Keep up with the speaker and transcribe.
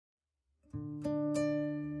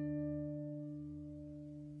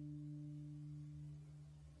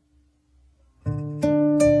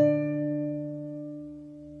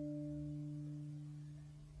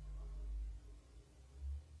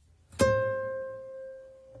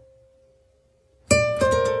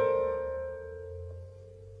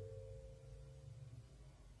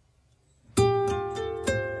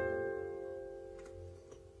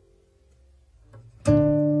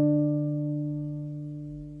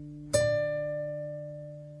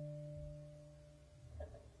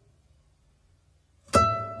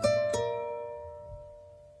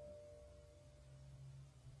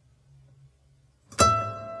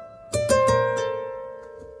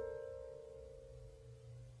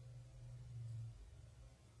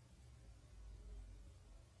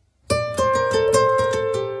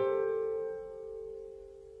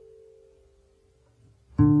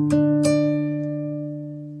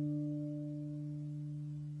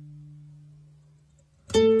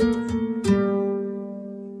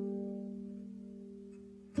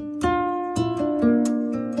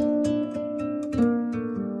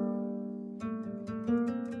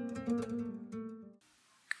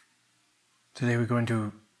Today we're going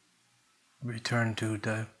to return to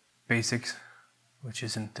the basics, which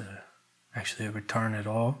isn't actually a return at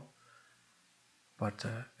all, but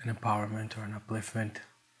an empowerment or an upliftment.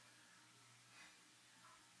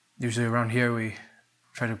 Usually around here we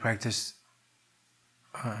try to practice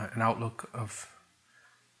an outlook of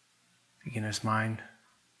beginner's mind,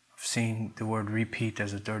 of seeing the word repeat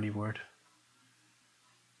as a dirty word.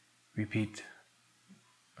 Repeat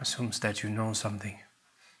assumes that you know something.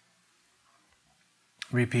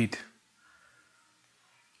 Repeat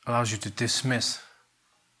allows you to dismiss,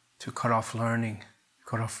 to cut off learning,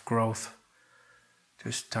 cut off growth,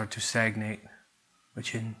 to start to stagnate,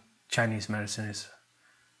 which in Chinese medicine is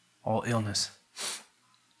all illness.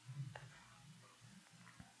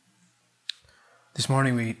 This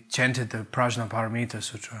morning we chanted the Prajnaparamita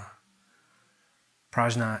Sutra.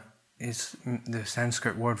 Prajna is the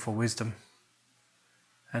Sanskrit word for wisdom,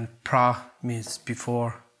 and pra means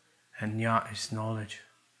before, and Nya is knowledge.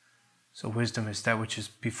 So wisdom is that which is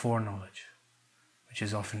before knowledge, which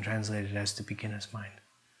is often translated as the beginner's mind.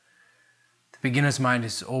 The beginner's mind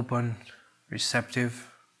is open,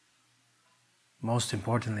 receptive, most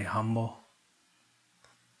importantly humble.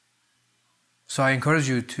 So I encourage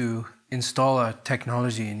you to install a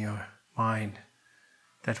technology in your mind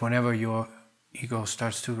that whenever your ego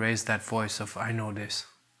starts to raise that voice of I know this,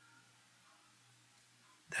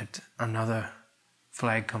 that another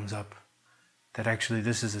flag comes up, that actually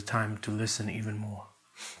this is a time to listen even more.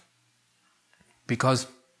 Because,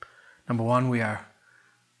 number one, we are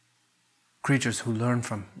creatures who learn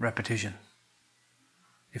from repetition.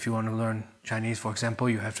 If you want to learn Chinese, for example,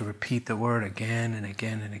 you have to repeat the word again and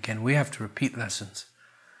again and again. We have to repeat lessons.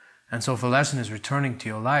 And so if a lesson is returning to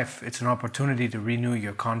your life, it's an opportunity to renew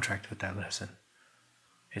your contract with that lesson.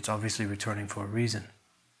 It's obviously returning for a reason.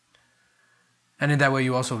 And in that way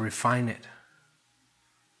you also refine it.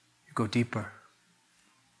 You go deeper.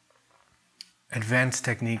 Advanced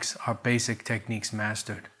techniques are basic techniques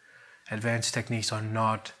mastered. Advanced techniques are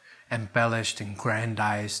not embellished,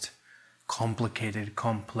 aggrandized, complicated,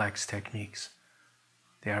 complex techniques.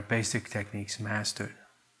 They are basic techniques mastered.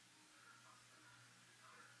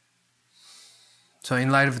 So in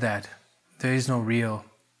light of that, there is no real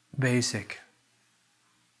basic.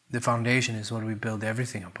 The foundation is what we build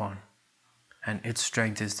everything upon. And its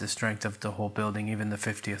strength is the strength of the whole building, even the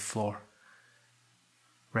 50th floor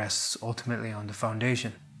rests ultimately on the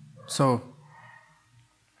foundation. So,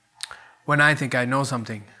 when I think I know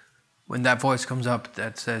something, when that voice comes up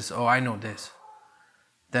that says, oh, I know this,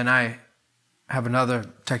 then I have another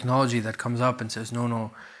technology that comes up and says,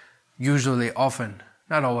 no, usually, often,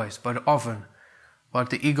 not always, but often, what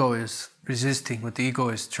the ego is resisting, what the ego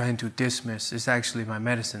is trying to dismiss is actually my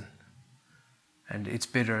medicine. And it's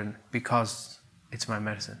bitter because it's my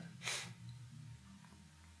medicine.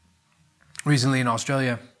 Recently in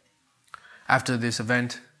Australia, after this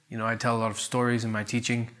event, I tell a lot of stories in my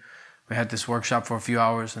teaching. We had this workshop for a few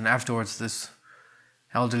hours, and afterwards this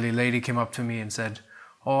elderly lady came up to me and said,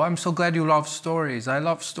 oh, I'm so glad you love stories. I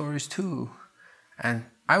love stories too. And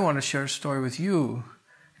I want to share a story with you.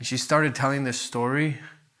 And she started telling this story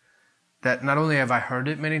that not only have I heard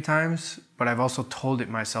it many times, but I've also told it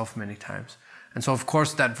myself many times. And so of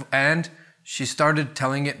course and she started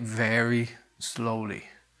telling it very slowly.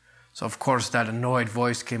 So of course that annoyed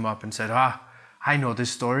voice came up and said, I know this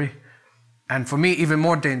story. And for me, even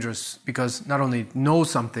more dangerous, because not only know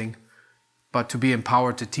something, but to be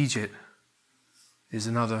empowered to teach it is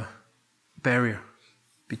another barrier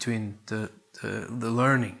between the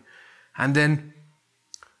learning. And then,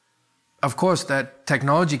 of course, that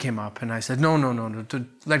technology came up, and I said, no, to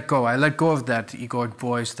let go. I let go of that egoic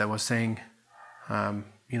voice that was saying,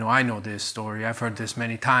 I know this story, I've heard this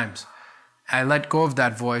many times. I let go of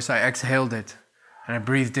that voice, I exhaled it, and I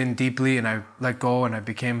breathed in deeply, and I let go, and I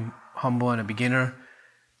became humble and a beginner.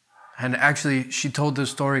 And actually, she told the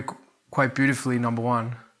story quite beautifully, number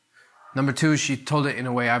one. Number two, she told it in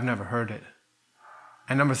a way I've never heard it.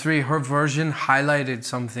 And number three, her version highlighted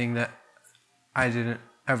something that I didn't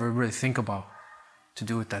ever really think about to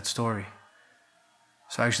do with that story.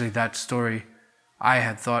 So actually that story I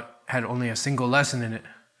had thought had only a single lesson in it,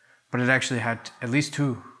 but it actually had at least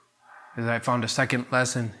two. Because I found a second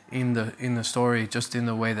lesson in the story, just in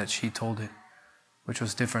the way that she told it, which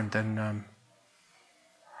was different than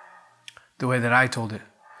the way that I told it.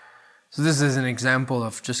 So this is an example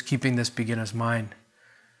of just keeping this beginner's mind,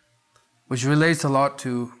 which relates a lot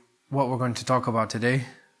to what we're going to talk about today,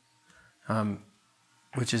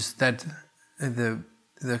 which is that the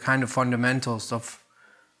kind of fundamentals of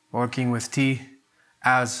working with tea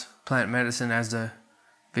as plant medicine, as the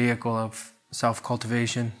vehicle of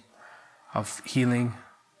self-cultivation, of healing,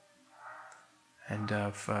 and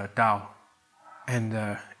of Tao. And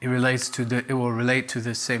it will relate to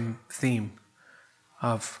the same theme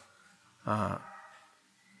of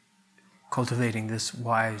cultivating this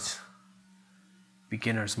wise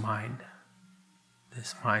beginner's mind,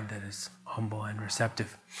 this mind that is humble and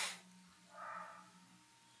receptive,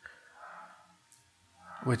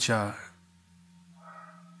 which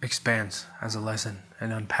expands as a lesson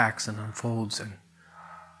and unpacks and unfolds and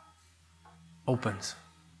opens.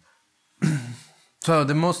 So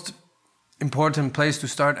the most important place to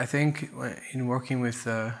start, I think, in working with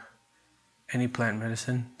any plant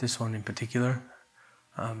medicine, this one in particular,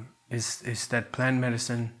 is that plant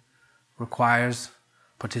medicine requires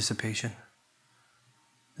participation.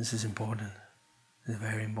 This is important. This is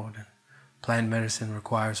very important. Plant medicine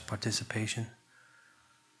requires participation.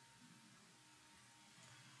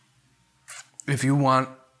 If you want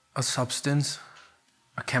a substance,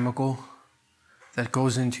 a chemical that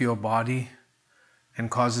goes into your body and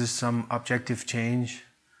causes some objective change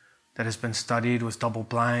that has been studied with double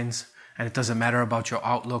blinds, and it doesn't matter about your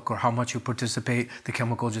outlook or how much you participate, the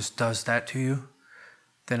chemical just does that to you,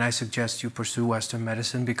 then I suggest you pursue Western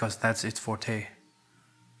medicine, because that's its forte.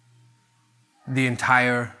 The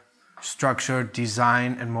entire structure,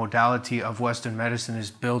 design, and modality of Western medicine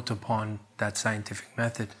is built upon that scientific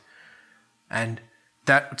method. And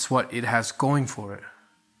that's what it has going for it.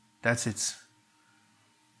 That's its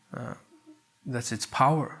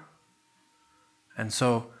power. And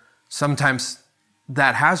so sometimes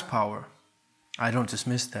that has power. I don't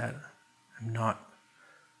dismiss that. I'm not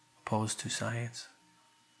opposed to science.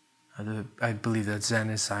 I believe that Zen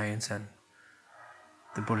is science, and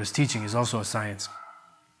the Buddha's teaching is also a science.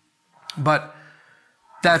 But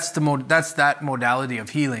that's that modality of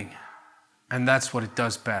healing, and that's what it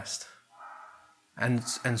does best. And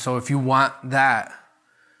so if you want that,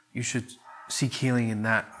 you should seek healing in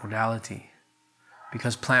that modality,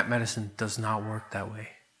 because plant medicine does not work that way.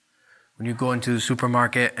 When you go into the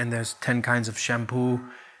supermarket and there's 10 kinds of shampoo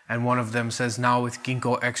and one of them says now with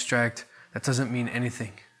ginkgo extract, that doesn't mean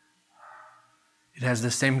anything. It has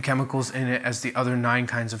the same chemicals in it as the other 9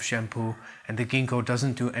 kinds of shampoo, and the ginkgo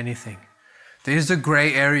doesn't do anything. There is a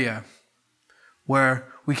gray area where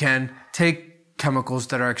we can take chemicals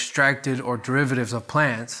that are extracted or derivatives of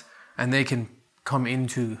plants, and they can come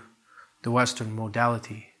into the Western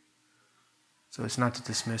modality. So it's not to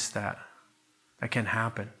dismiss that. That can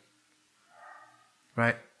happen.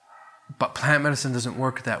 Right? But plant medicine doesn't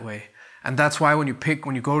work that way. And that's why when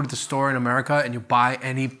you go to the store in America and you buy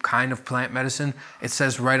any kind of plant medicine, it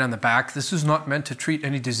says right on the back, this is not meant to treat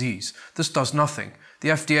any disease. This does nothing. The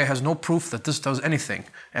FDA has no proof that this does anything.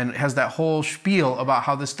 And it has that whole spiel about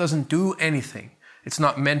how this doesn't do anything. It's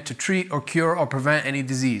not meant to treat or cure or prevent any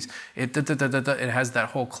disease. It has that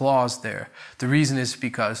whole clause there. The reason is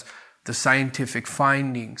because the scientific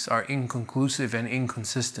findings are inconclusive and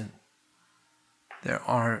inconsistent.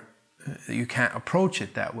 You can't approach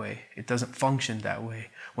it that way. It doesn't function that way.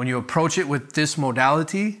 When you approach it with this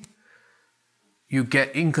modality, you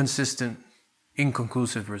get inconsistent,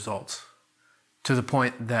 inconclusive results, to the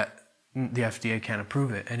point that the FDA can't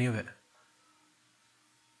approve it, any of it.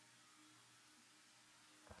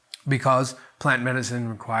 Because plant medicine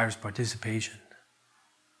requires participation.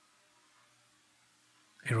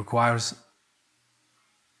 It requires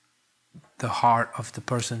the heart of the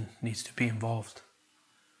person needs to be involved.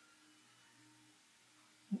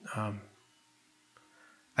 I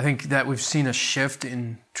think that we've seen a shift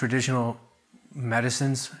in traditional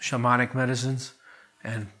medicines, shamanic medicines,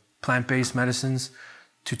 and plant-based medicines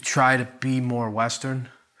to try to be more Western.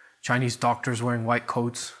 Chinese doctors wearing white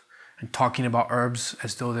coats and talking about herbs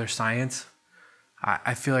as though they're science.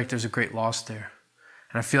 I feel like there's a great loss there.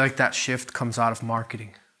 And I feel like that shift comes out of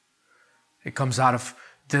marketing. It comes out of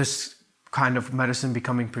this kind of medicine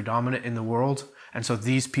becoming predominant in the world. And so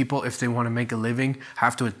these people, if they want to make a living,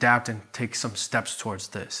 have to adapt and take some steps towards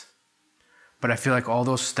this. But I feel like all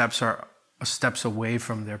those steps are steps away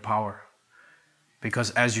from their power.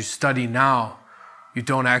 Because as you study now, you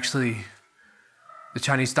don't actually, the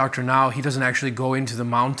Chinese doctor now, he doesn't actually go into the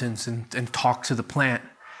mountains and talk to the plant.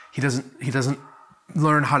 He doesn't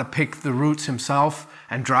learn how to pick the roots himself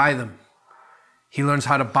and dry them. He learns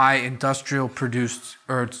how to buy industrial produced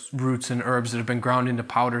roots and herbs that have been ground into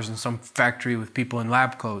powders in some factory with people in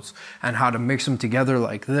lab coats, and how to mix them together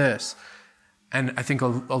like this. And I think a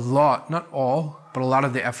lot, not all, but a lot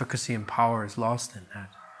of the efficacy and power is lost in that.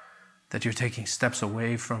 That you're taking steps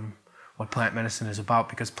away from what plant medicine is about,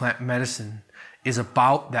 because plant medicine is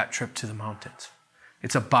about that trip to the mountains.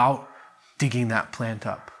 It's about digging that plant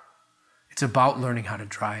up. It's about learning how to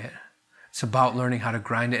dry it. It's about learning how to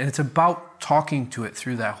grind it, and it's about talking to it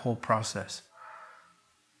through that whole process.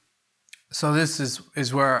 So this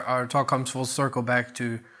is where our talk comes full circle back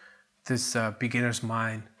to this beginner's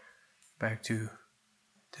mind, back to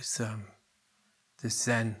this this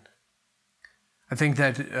Zen. I think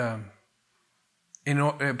that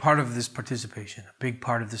part of this participation, a big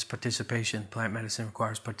part of this participation, plant medicine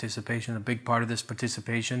requires participation. A big part of this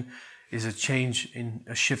participation is a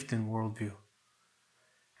shift in worldview.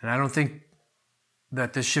 And I don't think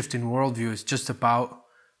that this shift in worldview is just about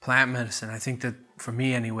plant medicine. I think that, for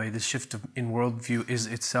me anyway, this shift in worldview is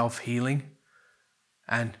itself healing.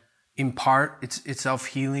 And in part, it's itself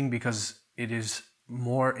healing because it is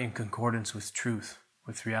more in concordance with truth,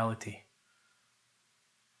 with reality.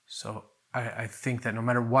 So I think that no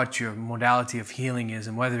matter what your modality of healing is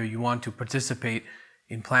and whether you want to participate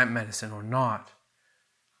in plant medicine or not,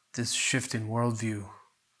 this shift in worldview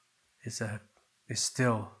is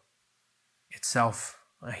still itself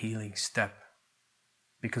a healing step,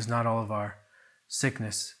 because not all of our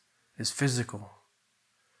sickness is physical.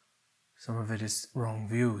 Some of it is wrong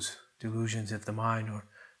views, delusions of the mind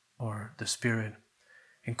or the spirit,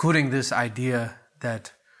 including this idea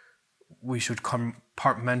that we should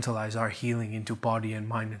compartmentalize our healing into body and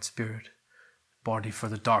mind and spirit. Body for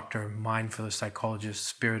the doctor, mind for the psychologist,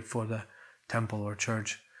 spirit for the temple or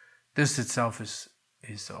church. This itself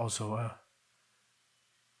is also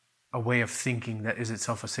a way of thinking that is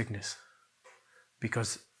itself a sickness,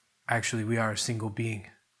 because actually we are a single being.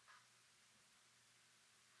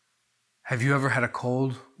 Have you ever had a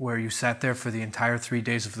cold where you sat there for the entire 3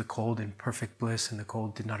 days of the cold in perfect bliss and the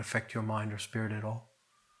cold did not affect your mind or spirit at all?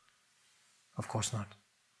 Of course not.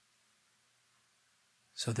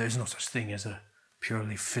 So there is no such thing as a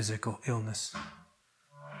purely physical illness.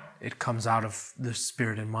 It comes out of the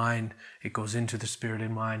spirit and mind. It goes into the spirit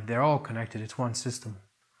and mind. They're all connected. It's one system.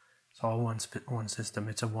 It's all one system.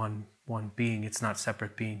 It's a one being. It's not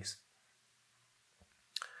separate beings.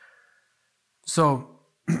 So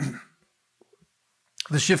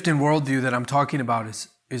the shift in worldview that I'm talking about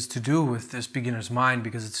is to do with this beginner's mind,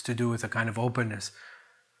 because it's to do with a kind of openness.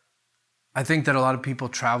 I think that a lot of people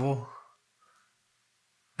travel,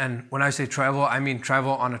 and when I say travel, I mean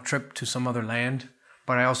travel on a trip to some other land,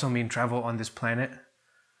 but I also mean travel on this planet,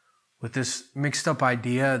 with this mixed up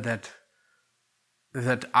idea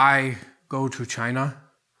that I go to China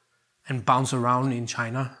and bounce around in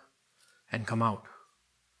China and come out.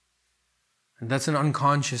 And that's an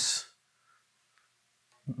unconscious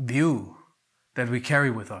view that we carry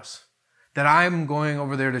with us. That I'm going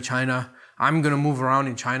over there to China, I'm going to move around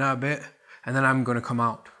in China a bit, and then I'm going to come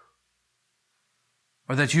out.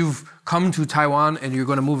 Or that you've come to Taiwan and you're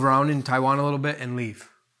going to move around in Taiwan a little bit and leave.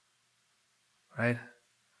 Right?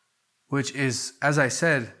 Which is, as I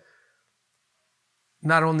said,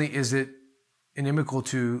 not only is it inimical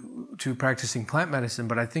to practicing plant medicine,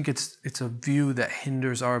 but I think it's a view that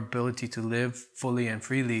hinders our ability to live fully and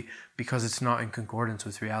freely because it's not in concordance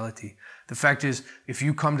with reality. The fact is, if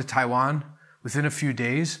you come to Taiwan, within a few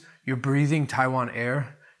days, you're breathing Taiwan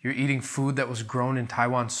air, you're eating food that was grown in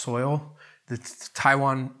Taiwan soil, the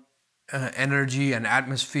Taiwan energy and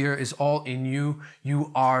atmosphere is all in you.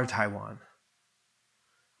 You are Taiwan.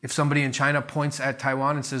 If somebody in China points at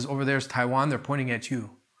Taiwan and says, over there's Taiwan, they're pointing at you.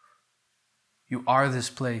 You are this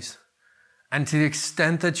place. And to the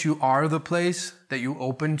extent that you are the place, that you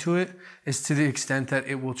open to it, is to the extent that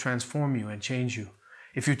it will transform you and change you.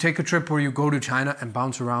 If you take a trip where you go to China and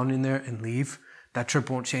bounce around in there and leave, that trip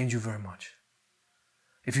won't change you very much.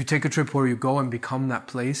 If you take a trip where you go and become that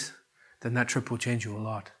place, then that trip will change you a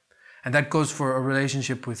lot. And that goes for a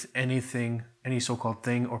relationship with anything, any so-called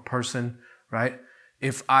thing or person, right?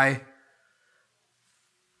 If I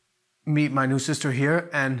meet my new sister here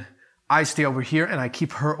and I stay over here and I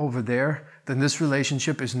keep her over there, then this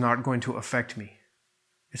relationship is not going to affect me.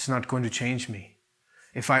 It's not going to change me.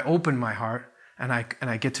 If I open my heart and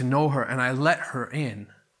I get to know her and I let her in,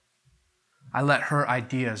 I let her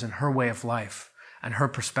ideas and her way of life and her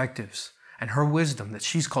perspectives and her wisdom that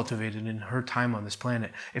she's cultivated in her time on this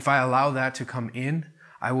planet, if I allow that to come in,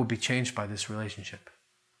 I will be changed by this relationship.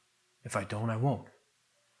 If I don't, I won't.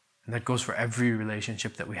 And that goes for every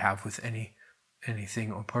relationship that we have with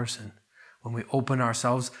anything or person. When we open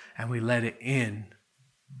ourselves and we let it in,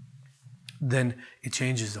 then it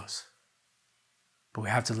changes us. But we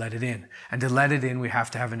have to let it in. And to let it in, we have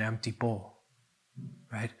to have an empty bowl,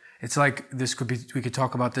 right? It's like this could be, we could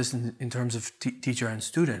talk about this in terms of teacher and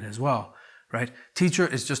student as well, right? Teacher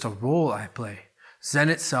is just a role I play. Zen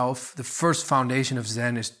itself, the first foundation of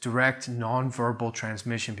Zen is direct non-verbal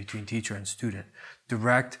transmission between teacher and student.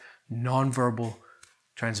 Direct non-verbal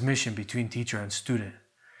transmission between teacher and student.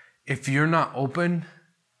 If you're not open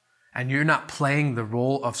and you're not playing the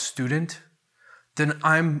role of student, then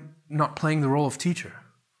I'm not playing the role of teacher,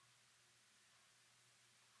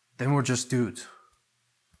 then we're just dudes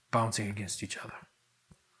bouncing against each other.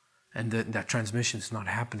 And that transmission is not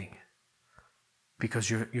happening because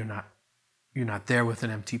you're not there with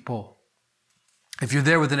an empty bowl. If you're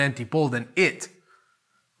there with an empty bowl, then it,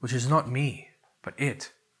 which is not me, but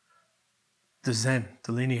it, the Zen,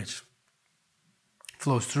 the lineage,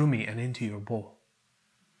 flows through me and into your bowl.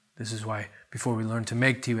 This is why before we learn to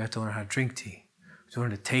make tea, we have to learn how to drink tea. We have to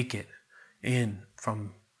learn to take it in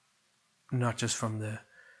from, not just from the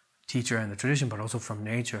teacher and the tradition, but also from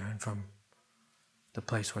nature and from the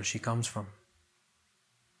place where she comes from.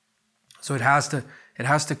 So it has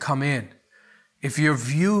to come in. If your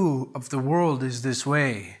view of the world is this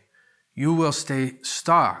way, you will stay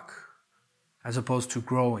stuck as opposed to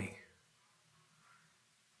growing.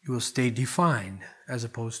 You will stay defined as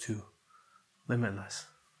opposed to limitless.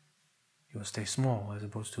 You will stay small as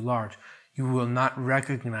opposed to large. You will not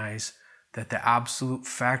recognize that the absolute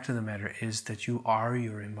fact of the matter is that you are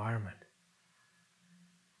your environment.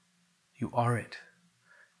 You are it.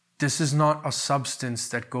 This is not a substance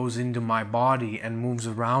that goes into my body and moves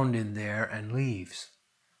around in there and leaves.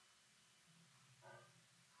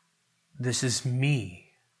 This is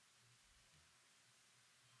me.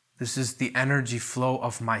 This is the energy flow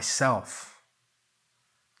of myself.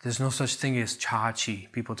 There's no such thing as cha-chi.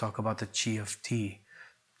 People talk about the chi of tea.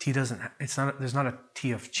 Tea there's not a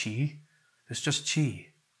tea of chi. There's just chi.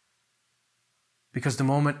 Because the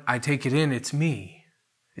moment I take it in, it's me.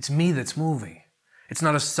 It's me that's moving. It's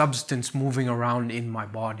not a substance moving around in my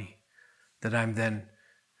body that I'm then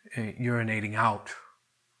urinating out.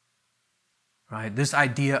 Right? This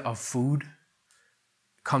idea of food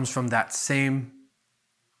comes from that same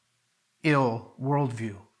ill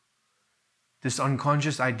worldview. This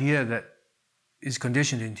unconscious idea that is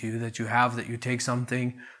conditioned into you, that you take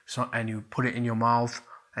something and you put it in your mouth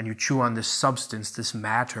and you chew on this substance, this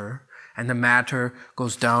matter, and the matter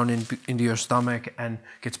goes down into your stomach and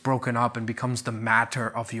gets broken up and becomes the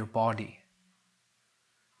matter of your body.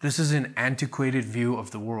 This is an antiquated view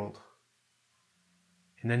of the world.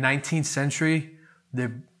 In the 19th century, they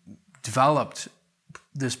developed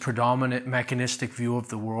this predominant mechanistic view of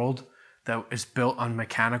the world that is built on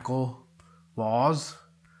mechanical laws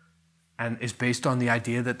and is based on the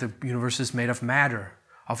idea that the universe is made of matter,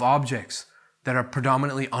 of objects that are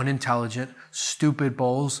predominantly unintelligent, stupid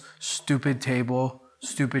bowls, stupid table,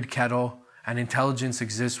 stupid kettle, and intelligence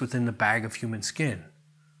exists within the bag of human skin.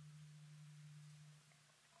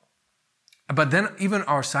 But then even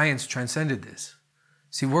our science transcended this.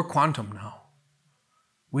 See, we're quantum now.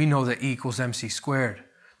 We know that E equals mc squared.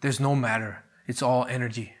 There's no matter. It's all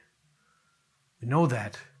energy. We know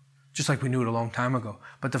that, just like we knew it a long time ago.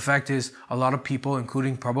 But the fact is, a lot of people,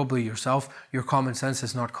 including probably yourself, your common sense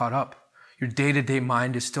has not caught up. Your day-to-day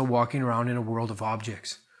mind is still walking around in a world of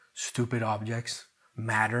objects. Stupid objects.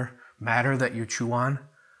 Matter. Matter that you chew on.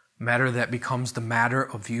 Matter that becomes the matter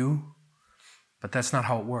of you. But that's not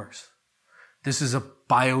how it works. This is a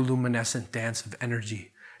bioluminescent dance of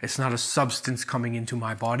energy. It's not a substance coming into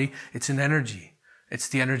my body. It's an energy. It's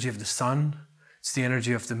the energy of the sun. It's the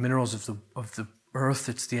energy of the minerals of the earth.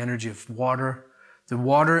 It's the energy of water. The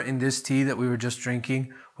water in this tea that we were just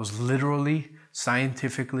drinking was literally,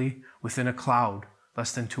 scientifically, within a cloud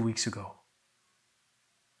less than 2 weeks ago.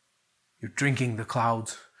 You're drinking the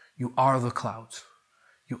clouds. You are the clouds.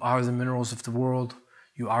 You are the minerals of the world.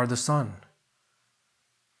 You are the sun.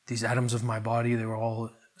 These atoms of my body, they were all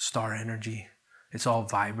star energy. It's all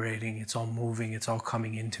vibrating. It's all moving. It's all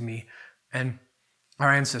coming into me. And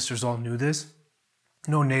our ancestors all knew this.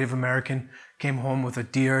 No Native American came home with a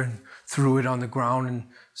deer and threw it on the ground and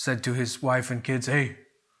said to his wife and kids, "Hey,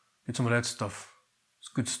 get some of that stuff. It's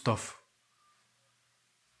good stuff."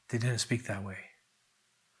 They didn't speak that way.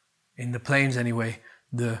 In the plains anyway,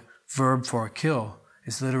 the verb for kill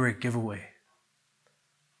is literally giveaway.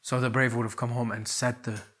 So the brave would have come home and set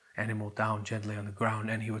the animal down gently on the ground,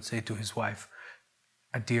 and he would say to his wife,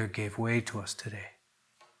 "A deer gave way to us today."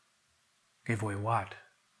 Gave away what?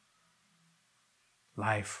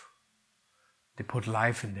 Life. They put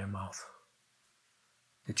life in their mouth.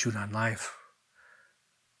 They chewed on life.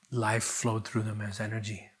 Life flowed through them as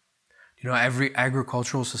energy. You know, every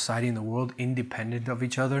agricultural society in the world, independent of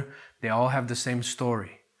each other, they all have the same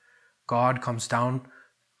story. God comes down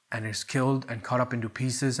and is killed and cut up into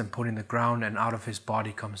pieces and put in the ground, and out of his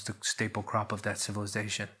body comes the staple crop of that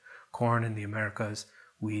civilization. Corn in the Americas,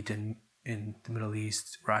 wheat in the Middle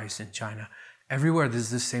East, rice in China. Everywhere there's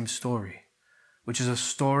this same story, which is a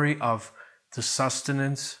story of the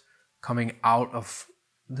sustenance coming out of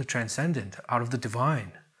the transcendent, out of the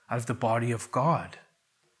divine, out of the body of God.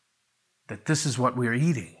 That this is what we're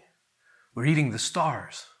eating. We're eating the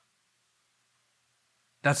stars.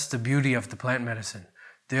 That's the beauty of the plant medicine.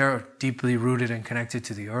 They're deeply rooted and connected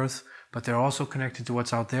to the earth, but they're also connected to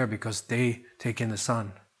what's out there because they take in the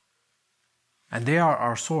sun. And they are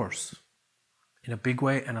our source, in a big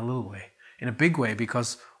way and a little way. In a big way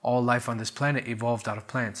because all life on this planet evolved out of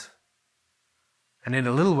plants. And in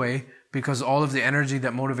a little way because all of the energy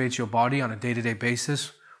that motivates your body on a day-to-day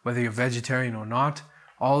basis, whether you're vegetarian or not,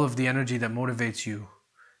 all of the energy that motivates you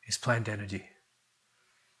is plant energy.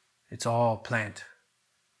 It's all plant.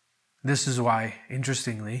 This is why,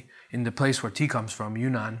 interestingly, in the place where tea comes from,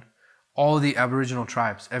 Yunnan, all the Aboriginal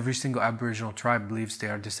tribes, every single Aboriginal tribe believes they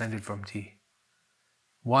are descended from tea.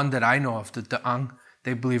 One that I know of, the Da'ang,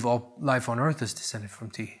 they believe all life on earth is descended from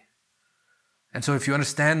tea. And so if you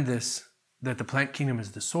understand this, that the plant kingdom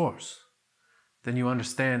is the source, then you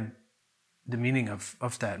understand the meaning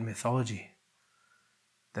of that mythology.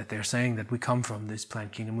 That they're saying that we come from this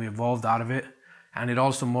plant kingdom, we evolved out of it, and it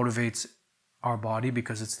also motivates our body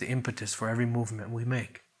because it's the impetus for every movement we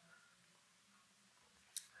make.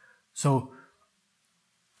 So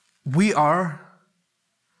we are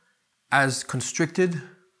as constricted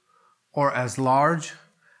or as large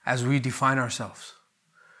as we define ourselves.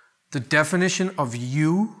 The definition of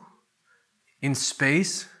you in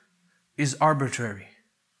space is arbitrary.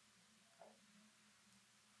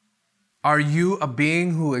 Are you a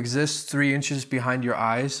being who exists 3 inches behind your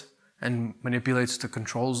eyes and manipulates the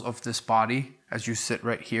controls of this body as you sit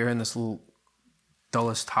right here in this little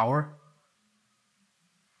Dulles tower?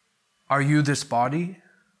 Are you this body?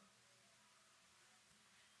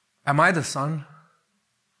 Am I the sun?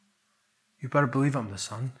 You better believe I'm the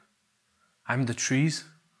sun. I'm the trees.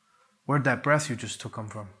 Where'd that breath you just took come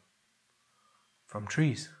from? From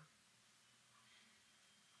trees.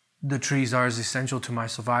 The trees are as essential to my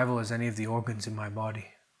survival as any of the organs in my body.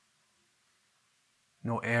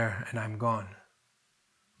 No air and I'm gone.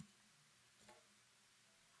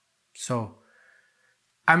 So,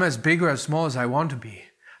 I'm as big or as small as I want to be.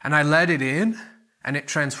 And I let it in and it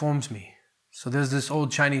transforms me. So there's this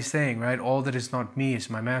old Chinese saying, right? All that is not me is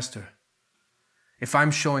my master. If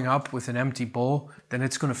I'm showing up with an empty bowl, then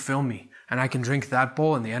it's going to fill me. And I can drink that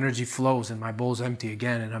bowl and the energy flows and my bowl's empty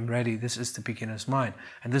again and I'm ready. This is the beginner's mind.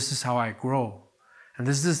 And this is how I grow. And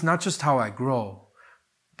this is not just how I grow,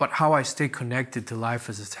 but how I stay connected to life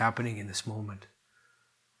as it's happening in this moment.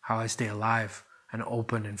 How I stay alive and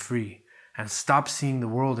open and free. And stop seeing the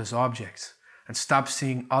world as objects. And stop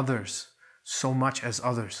seeing others so much as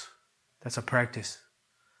others. That's a practice.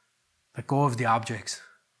 Let go of the objects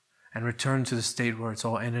and return to the state where it's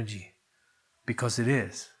all energy. Because it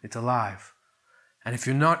is. It's alive. And if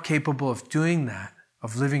you're not capable of doing that,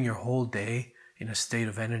 of living your whole day in a state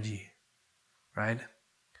of energy, right?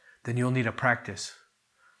 Then you'll need a practice.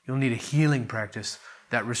 You'll need a healing practice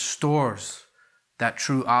that restores that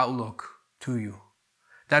true outlook to you.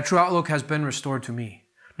 That true outlook has been restored to me.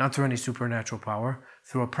 Not through any supernatural power,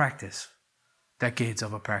 through a practice. Decades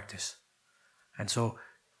of a practice. And so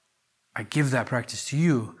I give that practice to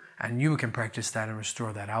you, and you can practice that and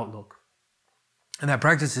restore that outlook. And that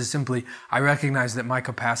practice is simply, I recognize that my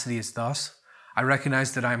capacity is thus. I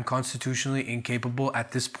recognize that I am constitutionally incapable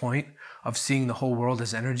at this point of seeing the whole world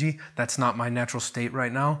as energy. That's not my natural state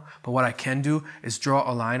right now. But what I can do is draw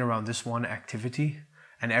a line around this one activity.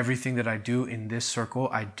 And everything that I do in this circle,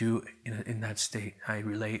 I do in that state. I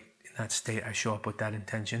relate in that state. I show up with that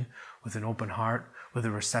intention, with an open heart, with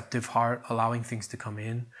a receptive heart, allowing things to come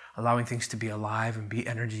in, allowing things to be alive and be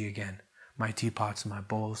energy again. My teapots, my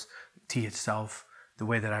bowls, tea itself, the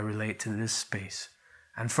way that I relate to this space.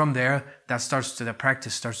 And from there, that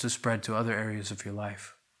practice starts to spread to other areas of your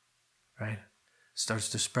life, right? It starts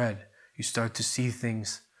to spread. You start to see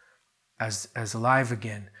things as alive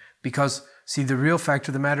again. Because, see, the real fact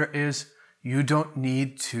of the matter is you don't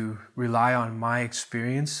need to rely on my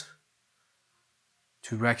experience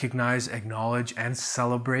to recognize, acknowledge, and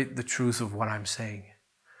celebrate the truth of what I'm saying.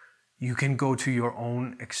 You can go to your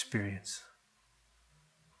own experience.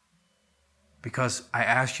 Because I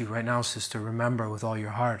ask you right now, sister, remember with all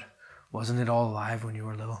your heart, wasn't it all alive when you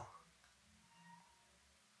were little?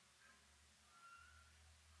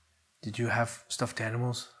 Did you have stuffed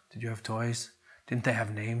animals? Did you have toys? Didn't they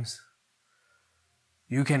have names?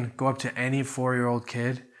 You can go up to any 4-year-old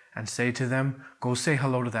kid and say to them, go say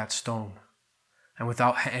hello to that stone. And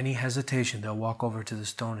without any hesitation, they'll walk over to the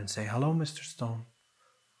stone and say, hello, Mr. Stone.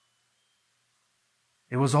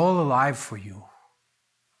 It was all alive for you.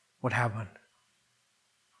 What happened?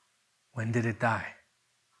 When did it die?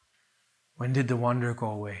 When did the wonder go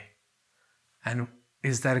away? And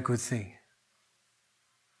is that a good thing?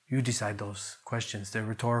 You decide those questions. They're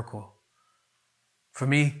rhetorical. For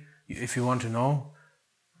me, if you want to know,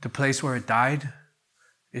 the place where it died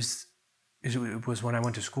it was when I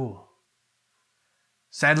went to school.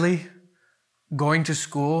 Sadly, going to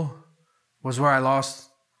school was where I lost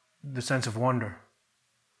the sense of wonder.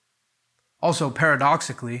 Also,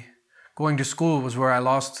 paradoxically, going to school was where I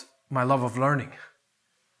lost my love of learning,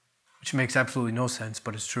 which makes absolutely no sense,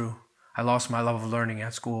 but it's true. I lost my love of learning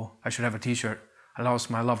at school. I should have a t-shirt. I lost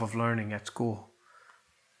my love of learning at school.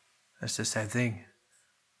 That's the sad thing.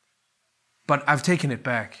 But I've taken it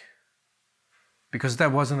back, because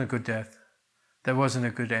that wasn't a good death. That wasn't a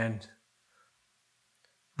good end.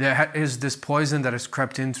 There is this poison that has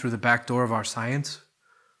crept in through the back door of our science,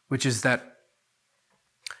 which is that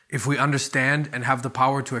if we understand and have the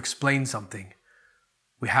power to explain something,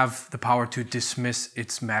 we have the power to dismiss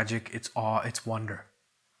its magic, its awe, its wonder.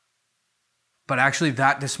 But actually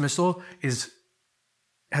that dismissal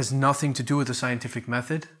has nothing to do with the scientific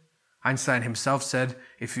method. Einstein himself said,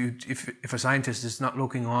 if a scientist is not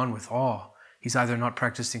looking on with awe, he's either not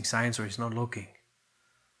practicing science or he's not looking.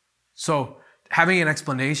 So having an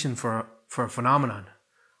explanation for a phenomenon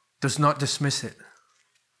does not dismiss it.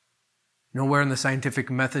 Nowhere in the scientific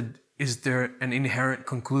method is there an inherent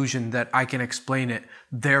conclusion that I can explain it,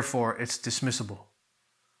 therefore it's dismissible,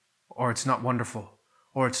 or it's not wonderful,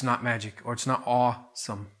 or it's not magic, or it's not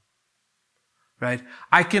awesome, right?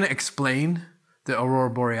 I can explain the aurora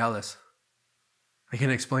borealis. I can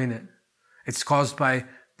explain it. It's caused by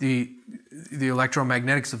the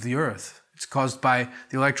electromagnetics of the earth. It's caused by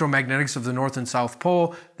the electromagnetics of the North and South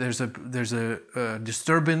Pole. There's a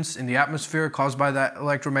disturbance in the atmosphere caused by that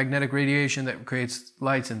electromagnetic radiation that creates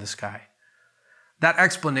lights in the sky. That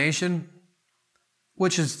explanation,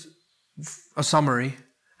 which is a summary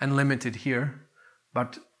and limited here,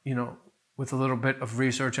 but with a little bit of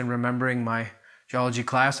research and remembering my geology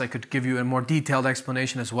class, I could give you a more detailed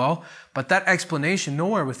explanation as well. But that explanation,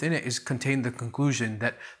 nowhere within it is contained the conclusion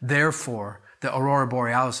that therefore the aurora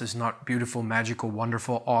borealis is not beautiful, magical,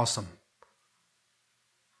 wonderful, awesome.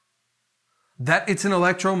 That it's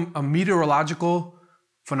a meteorological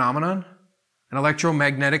phenomenon, an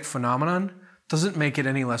electromagnetic phenomenon, doesn't make it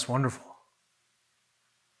any less wonderful.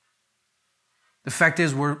 The fact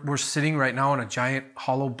is we're sitting right now on a giant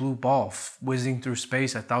hollow blue ball whizzing through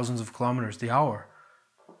space at thousands of kilometers the hour.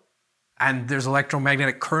 And there's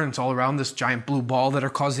electromagnetic currents all around this giant blue ball that are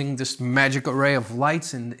causing this magic array of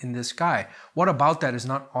lights in the sky. What about that is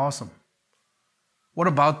not awesome? What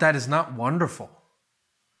about that is not wonderful?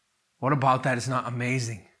 What about that is not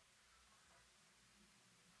amazing?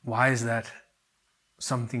 Why is that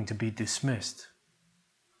something to be dismissed?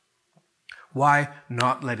 Why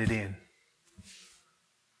not let it in?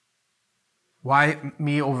 Why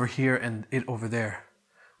me over here and it over there?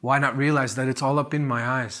 Why not realize that it's all up in my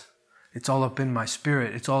eyes? It's all up in my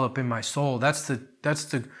spirit. It's all up in my soul. That's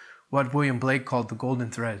what William Blake called the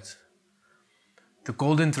golden threads. The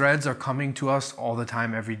golden threads are coming to us all the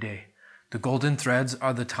time, every day. The golden threads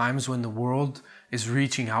are the times when the world is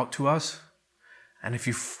reaching out to us. And if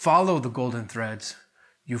you follow the golden threads,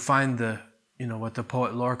 you find what the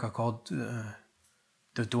poet Lorca called the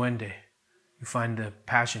duende. You find the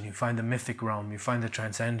passion, you find the mythic realm, you find the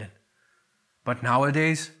transcendent. But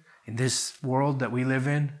nowadays, in this world that we live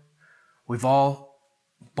in, we've all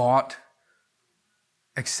bought,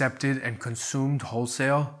 accepted, and consumed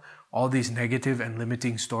wholesale all these negative and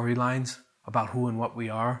limiting storylines about who and what we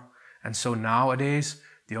are. And so nowadays,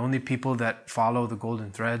 the only people that follow the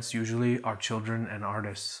golden threads usually are children and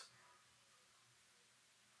artists.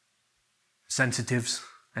 Sensitives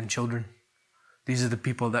and children. These are the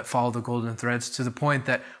people that follow the golden threads, to the point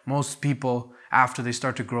that most people, after they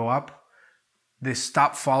start to grow up, they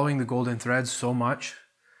stop following the golden threads so much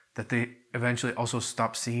that they eventually also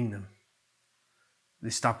stop seeing them. They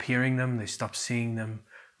stop hearing them, they stop seeing them,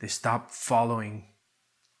 they stop following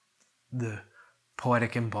the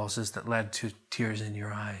poetic impulses that led to tears in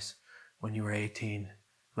your eyes when you were 18,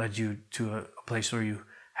 led you to a place where you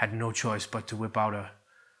had no choice but to whip out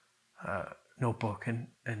a notebook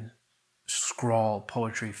and scrawl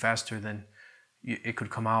poetry faster than it could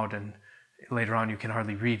come out, and later on you can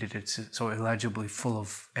hardly read it. It's so illegibly full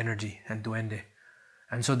of energy and duende.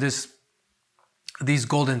 And so these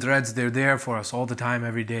golden threads, they're there for us all the time,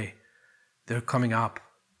 every day. They're coming up.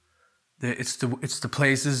 It's the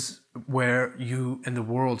places where you and the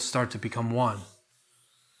world start to become one,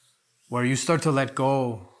 where you start to let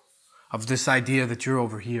go of this idea that you're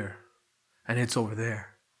over here and it's over there.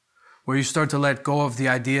 Where you start to let go of the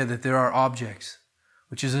idea that there are objects,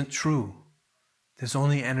 which isn't true. There's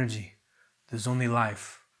only energy. There's only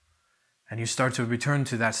life. And you start to return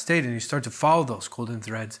to that state, and you start to follow those golden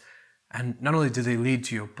threads. And not only do they lead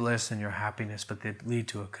to your bliss and your happiness, but they lead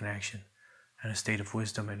to a connection and a state of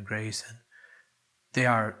wisdom and grace. And they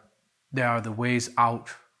are the ways out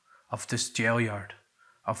of this jail yard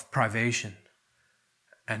of privation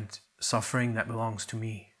and suffering that belongs to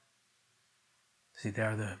me. See, they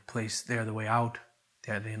are the way out.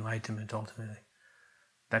 They are the enlightenment ultimately.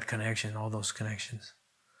 That connection, all those connections.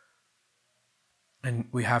 And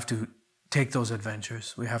we have to take those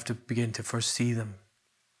adventures. We have to begin to first see them.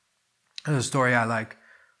 There's a story I like.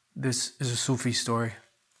 This is a Sufi story.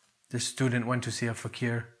 This student went to see a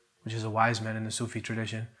fakir, which is a wise man in the Sufi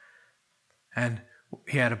tradition. And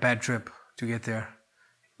he had a bad trip to get there.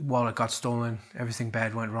 Wallet got stolen, everything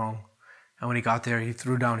bad went wrong. And when he got there, he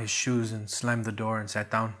threw down his shoes and slammed the door and sat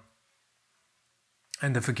down.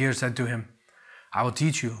 And the fakir said to him, I will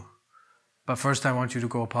teach you, but first I want you to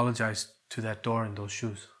go apologize to that door and those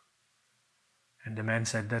shoes. And the man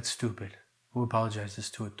said, that's stupid. Who apologizes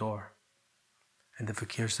to a door? And the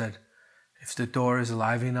fakir said, if the door is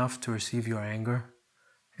alive enough to receive your anger,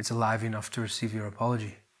 it's alive enough to receive your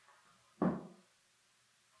apology.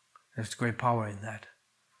 There's great power in that.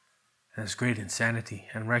 And there's great insanity,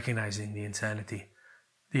 and recognizing the insanity.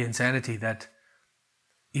 The insanity that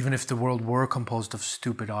even if the world were composed of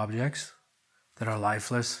stupid objects that are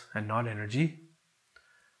lifeless and not energy,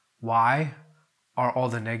 why are all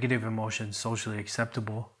the negative emotions socially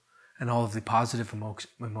acceptable and all of the positive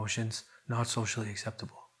emotions not socially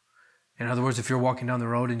acceptable? In other words, if you're walking down the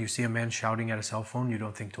road and you see a man shouting at a cell phone, you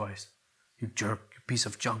don't think twice. You jerk, you piece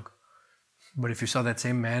of junk. But if you saw that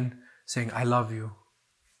same man saying, I love you,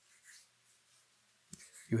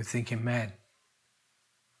 you would think him mad.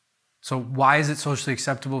 So why is it socially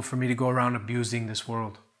acceptable for me to go around abusing this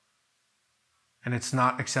world? And it's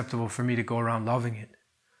not acceptable for me to go around loving it.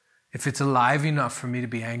 If it's alive enough for me to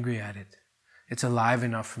be angry at it, it's alive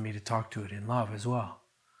enough for me to talk to it in love as well.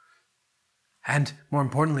 And more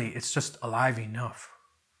importantly, it's just alive enough.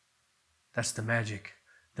 That's the magic.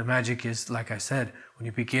 The magic is, like I said, when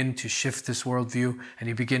you begin to shift this worldview and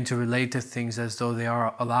you begin to relate to things as though they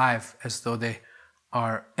are alive, as though they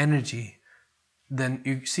are energy, then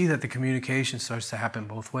you see that the communication starts to happen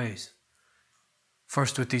both ways.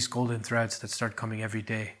 First with these golden threads that start coming every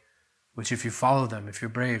day, which if you follow them, if you're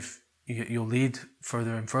brave, you'll lead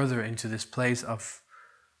further and further into this place of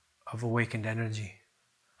awakened energy,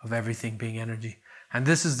 of everything being energy. And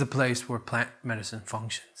this is the place where plant medicine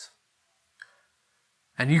functions.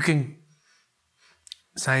 And you can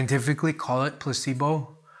scientifically call it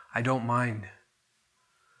placebo. I don't mind.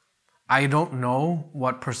 I don't know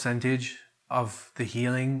what percentage of the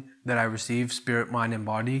healing that I receive, spirit, mind, and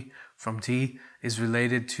body from tea is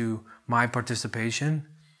related to my participation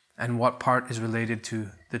and what part is related to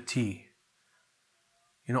the tea.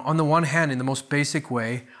 You know, on the one hand, in the most basic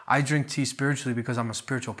way, I drink tea spiritually because I'm a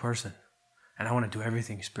spiritual person and I want to do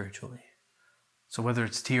everything spiritually. So whether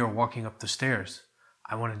it's tea or walking up the stairs,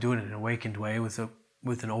 I want to do it in an awakened way with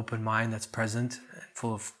an open mind that's present and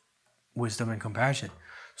full of wisdom and compassion.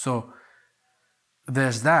 So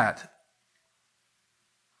there's that.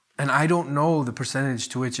 And I don't know the percentage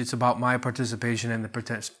to which it's about my participation and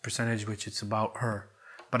the percentage which it's about her.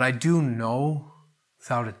 But I do know,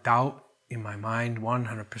 without a doubt in my mind,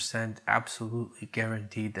 100% absolutely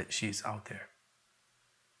guaranteed that she's out there.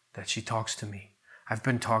 That she talks to me. I've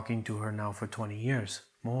been talking to her now for 20 years,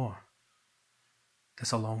 more.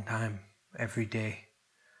 That's a long time, every day.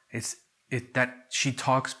 That she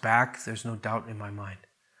talks back, there's no doubt in my mind.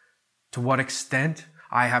 To what extent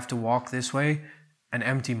I have to walk this way and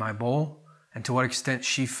empty my bowl, and to what extent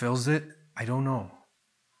she fills it, I don't know.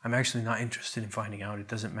 I'm actually not interested in finding out. It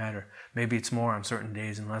doesn't matter. Maybe it's more on certain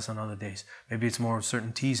days and less on other days. Maybe it's more with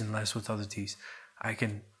certain teas and less with other teas. I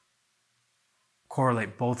can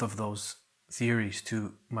correlate both of those theories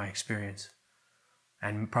to my experience,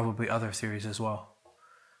 and probably other theories as well.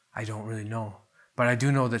 I don't really know. But I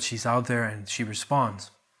do know that she's out there and she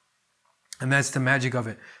responds. And that's the magic of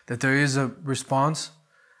it, that there is a response,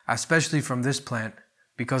 especially from this plant,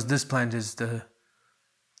 because this plant is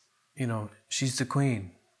she's the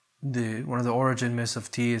queen. One of the origin myths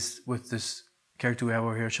of tea is with this character we have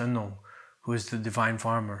over here, Shen Nong, who is the divine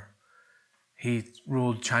farmer. He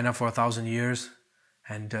ruled China for 1,000 years,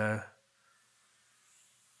 and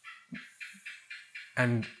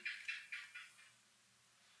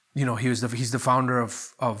he's the founder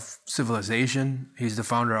of civilization. He's the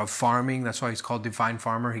founder of farming. That's why he's called divine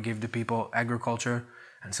farmer. He gave the people agriculture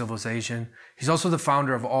and civilization. He's also the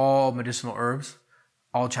founder of all medicinal herbs,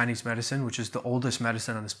 all Chinese medicine, which is the oldest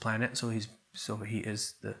medicine on this planet. So he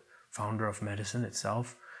is the founder of medicine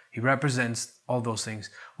itself. He represents all those things.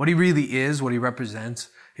 What he really is, what he represents,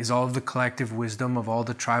 is all of the collective wisdom of all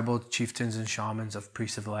the tribal chieftains and shamans of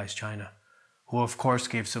pre-civilized China, who of course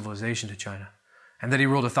gave civilization to China. And that he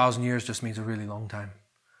ruled 1,000 years just means a really long time.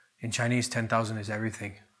 In Chinese, 10,000 is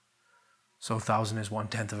everything. So 1,000 is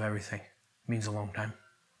 1/10 of everything. It means a long time.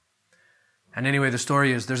 And anyway, the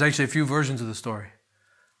story is, there's actually a few versions of the story.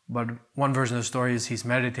 But one version of the story is he's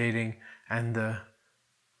meditating and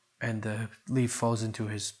the leaf falls into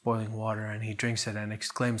his boiling water and he drinks it and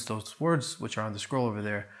exclaims those words which are on the scroll over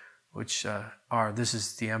there, which are, "This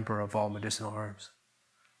is the emperor of all medicinal herbs.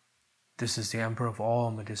 This is the emperor of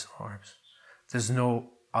all medicinal herbs. There's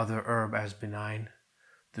no other herb as benign.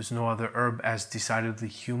 There's no other herb as decidedly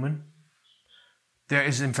human. There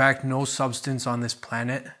is in fact no substance on this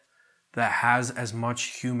planet that has as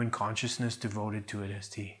much human consciousness devoted to it as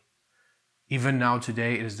tea. Even now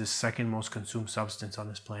today, it is the second most consumed substance on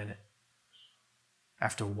this planet.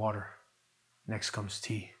 After water, next comes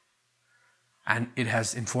tea. And it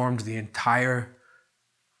has informed the entire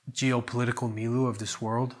geopolitical milieu of this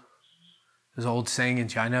world. There's an old saying in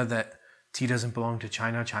China that tea doesn't belong to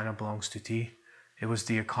China, China belongs to tea. It was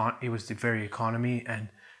the very economy and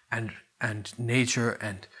nature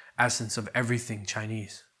and essence of everything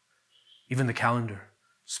Chinese. Even the calendar.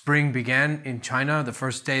 Spring began in China the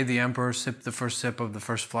first day the emperor sipped the first sip of the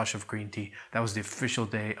first flush of green tea. That was the official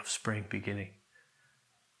day of spring beginning.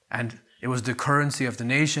 And it was the currency of the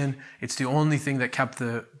nation. It's the only thing that kept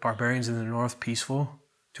the barbarians in the north peaceful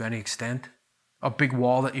to any extent. A big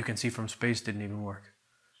wall that you can see from space didn't even work.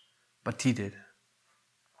 But tea did.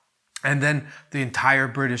 And then the entire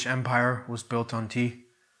British Empire was built on tea.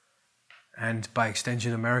 And by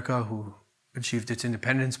extension, America, who achieved its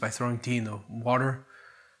independence by throwing tea in the water.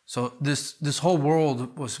 So this whole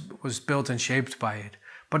world was built and shaped by it.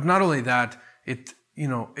 But not only that, it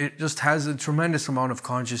just has a tremendous amount of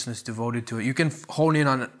consciousness devoted to it. You can hone in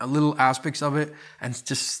on little aspects of it and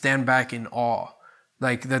just stand back in awe.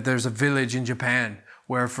 Like that there's a village in Japan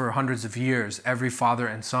where for hundreds of years, every father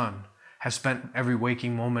and son has spent every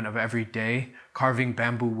waking moment of every day carving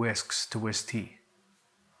bamboo whisks to whisk tea.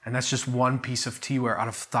 And that's just one piece of teaware out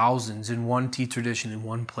of thousands in one tea tradition in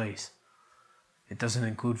one place. It doesn't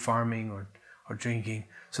include farming or drinking.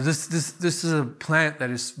 So this is a plant that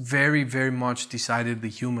is very, very much decidedly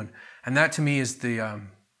human. And that to me is the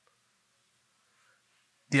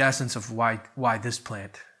essence of why this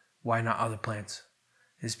plant, why not other plants,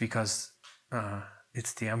 is because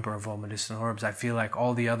it's the emperor of all medicinal herbs. I feel like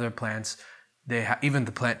all the other plants, even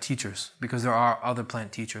the plant teachers, because there are other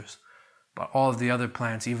plant teachers, but all of the other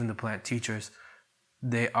plants, even the plant teachers,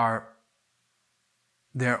 they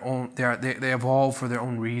evolve for their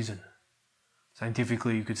own reason.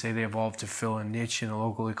 Scientifically, you could say they evolved to fill a niche in a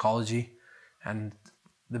local ecology, and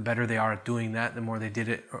the better they are at doing that, the more they did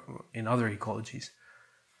it in other ecologies.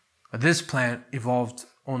 But this plant evolved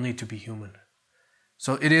only to be human.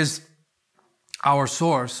 So it is our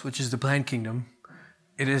source, which is the plant kingdom.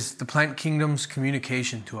 It is the plant kingdom's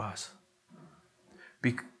communication to us.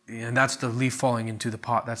 And that's the leaf falling into the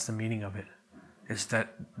pot. That's the meaning of it. It's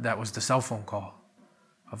that was the cell phone call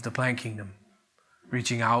of the plant kingdom,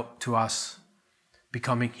 reaching out to us,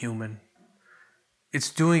 becoming human. It's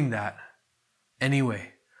doing that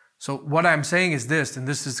anyway. So what I'm saying is this, and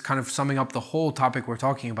this is kind of summing up the whole topic we're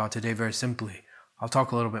talking about today very simply. I'll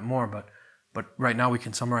talk a little bit more, but right now we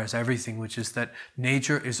can summarize everything, which is that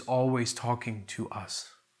nature is always talking to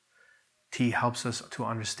us. Tea helps us to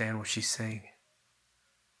understand what she's saying.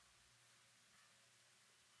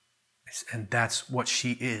 And that's what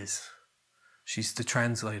she is. She's the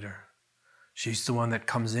translator. She's the one that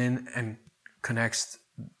comes in and connects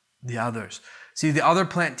the others. See, the other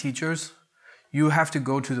plant teachers, you have to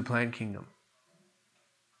go to the plant kingdom.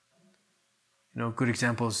 Good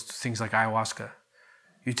examples, things like ayahuasca.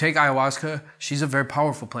 You take ayahuasca, she's a very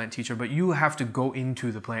powerful plant teacher, but you have to go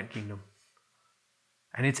into the plant kingdom.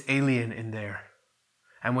 And it's alien in there.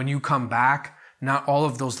 And when you come back, not all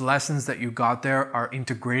of those lessons that you got there are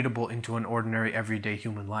integratable into an ordinary, everyday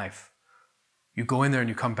human life. You go in there and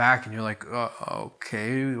you come back and you're like,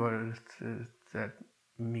 okay, what does that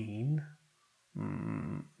mean?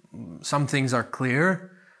 Some things are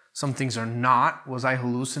clear, some things are not. Was I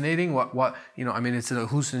hallucinating? It's a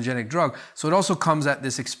hallucinogenic drug. So it also comes at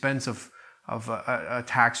this expense of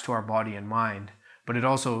attacks to our body and mind. But it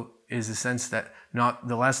also is a sense that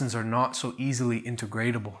the lessons are not so easily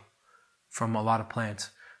integratable from a lot of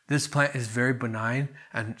plants. This plant is very benign,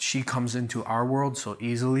 and she comes into our world so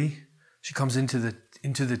easily. She comes into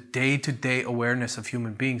the day-to-day awareness of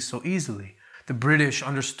human beings so easily. The British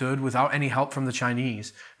understood, without any help from the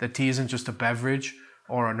Chinese, that tea isn't just a beverage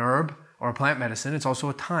or an herb or a plant medicine, it's also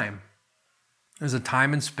a time. There's a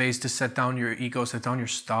time and space to set down your ego, set down your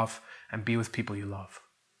stuff, and be with people you love,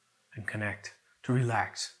 and connect, to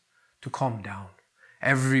relax, to calm down.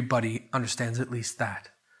 Everybody understands at least that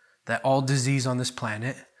all disease on this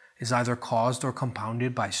planet is either caused or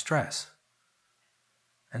compounded by stress.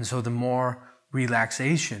 And so the more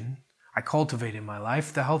relaxation I cultivate in my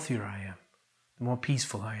life, the healthier I am, the more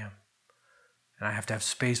peaceful I am. And I have to have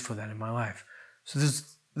space for that in my life. So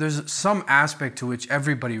there's some aspect to which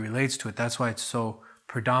everybody relates to it. That's why it's so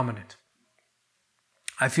predominant.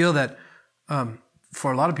 I feel that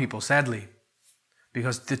for a lot of people, sadly,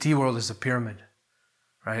 because the tea world is a pyramid,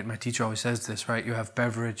 right? My teacher always says this, right? You have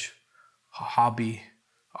beverage, hobby,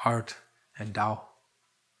 art, and Tao.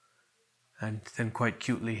 And then quite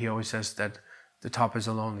cutely, he always says that the top is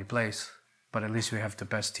a lonely place, but at least we have the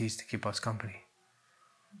best teas to keep us company.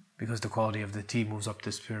 Because the quality of the tea moves up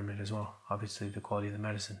this pyramid as well. Obviously, the quality of the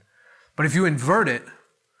medicine. But if you invert it,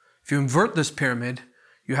 if you invert this pyramid,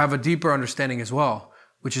 you have a deeper understanding as well,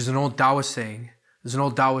 which is an old Taoist saying. There's an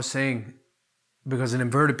old Taoist saying, because an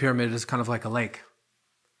inverted pyramid is kind of like a lake.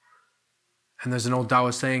 And there's an old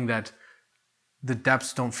Taoist saying that the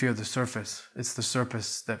depths don't fear the surface. It's the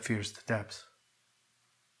surface that fears the depths.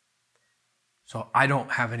 So I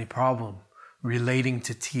don't have any problem relating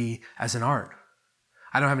to tea as an art.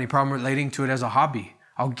 I don't have any problem relating to it as a hobby.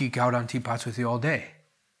 I'll geek out on teapots with you all day.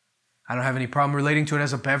 I don't have any problem relating to it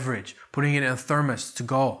as a beverage, putting it in a thermos to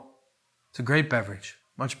go. It's a great beverage,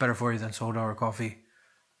 much better for you than soda or coffee.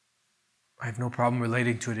 I have no problem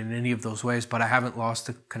relating to it in any of those ways, but I haven't lost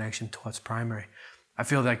the connection to what's primary. I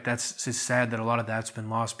feel like it's sad that a lot of that's been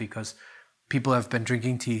lost because people have been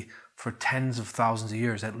drinking tea for tens of thousands of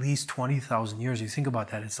years, at least 20,000 years. You think about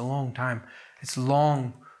that, it's a long time. It's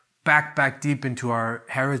long, back deep into our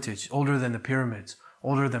heritage, older than the pyramids,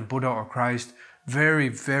 older than Buddha or Christ, very,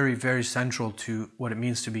 very, very central to what it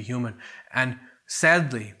means to be human. And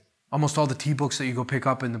sadly, almost all the tea books that you go pick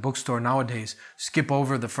up in the bookstore nowadays skip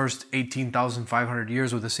over the first 18,500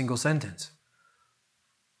 years with a single sentence.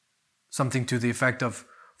 Something to the effect of,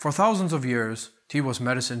 for thousands of years, tea was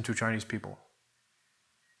medicine to Chinese people.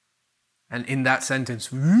 And in that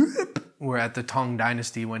sentence, we're at the Tang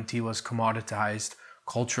Dynasty when tea was commoditized,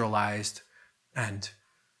 culturalized, and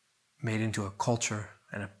made into a culture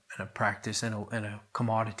and a practice and a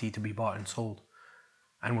commodity to be bought and sold.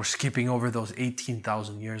 And we're skipping over those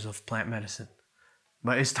 18,000 years of plant medicine.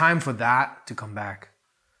 But it's time for that to come back.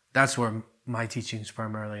 That's where my teachings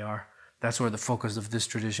primarily are. That's where the focus of this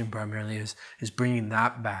tradition primarily is bringing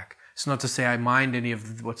that back. It's not to say I mind any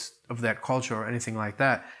of what's of that culture or anything like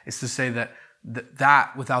that. It's to say that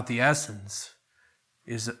that without the essence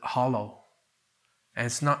is hollow. And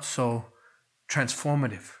it's not so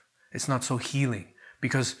transformative. It's not so healing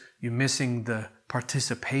because you're missing the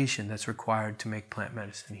participation that's required to make plant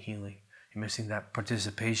medicine healing. You're missing that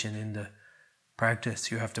participation in the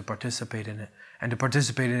practice. You have to participate in it. And to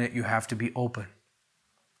participate in it, you have to be open.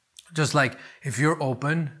 Just like if you're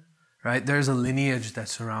open, right, there's a lineage that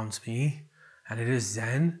surrounds me, and it is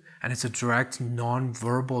Zen, and it's a direct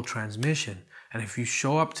non-verbal transmission. And if you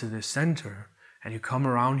show up to this center and you come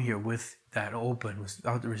around here with that open,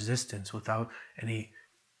 without resistance, without any,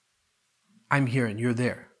 I'm here and you're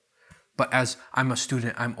there. But as I'm a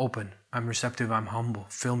student, I'm open, I'm receptive, I'm humble,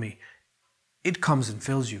 fill me. It comes and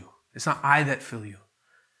fills you. It's not I that fill you.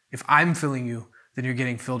 If I'm filling you, then you're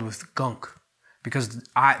getting filled with gunk. Because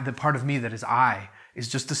the part of me that is I is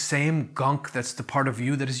just the same gunk that's the part of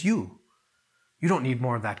you that is you. You don't need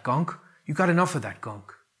more of that gunk. You got enough of that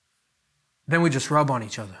gunk. Then we just rub on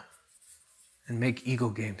each other and make ego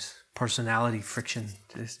games, personality friction.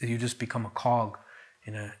 You just become a cog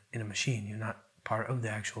in a machine. You're not part of the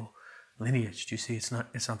actual lineage. Do you see? It's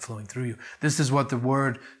not flowing through you. This is what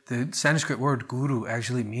the Sanskrit word guru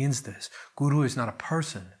actually means this. Guru is not a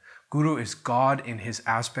person. Guru is God in his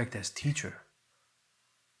aspect as teacher.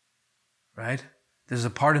 Right? There's a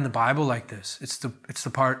part in the Bible like this. It's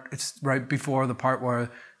right before the part where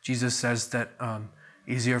Jesus says that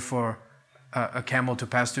easier for a camel to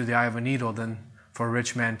pass through the eye of a needle than for a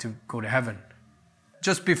rich man to go to heaven.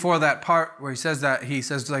 Just before that part where he says that, he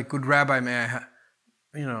says, like, good rabbi, may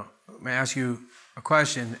I ask you a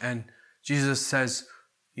question? And Jesus says,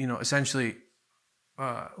 essentially,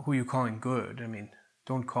 who are you calling good? I mean,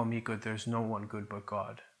 don't call me good. There's no one good but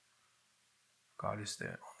God. God is the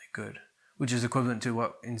only good. Which is equivalent to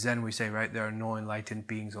what in Zen we say, right? There are no enlightened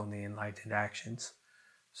beings, only enlightened actions.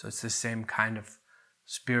 So it's the same kind of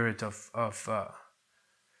spirit of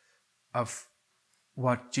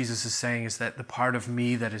what Jesus is saying is that the part of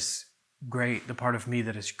me that is great, the part of me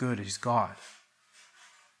that is good is God,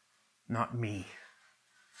 not me.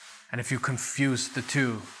 And if you confuse the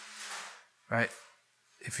two, right?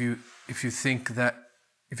 If you think that,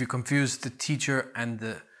 if you confuse the teacher and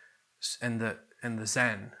the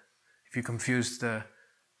Zen, if you confuse the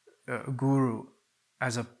guru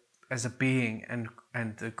as a being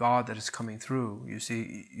and the God that is coming through, you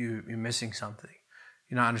see, you're missing something.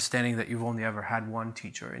 You're not understanding that you've only ever had one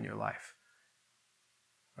teacher in your life,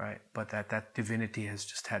 right? But that divinity has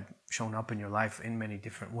just shown up in your life in many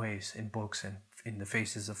different ways, in books and in the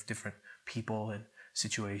faces of different people and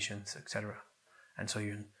situations, etc. And so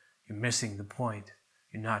you're missing the point.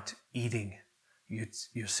 You're not eating.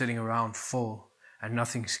 You're sitting around full and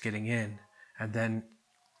nothing's getting in. And then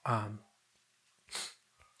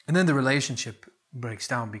the relationship breaks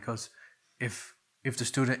down, because if the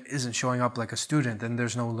student isn't showing up like a student, then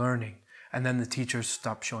there's no learning. And then the teachers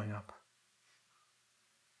stop showing up.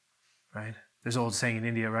 Right? There's an old saying in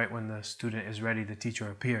India, right? When the student is ready, the teacher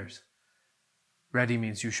appears. Ready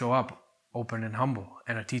means you show up open and humble,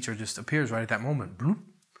 and a teacher just appears right at that moment, bloop,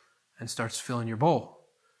 and starts filling your bowl.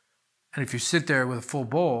 And if you sit there with a full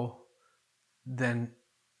bowl, then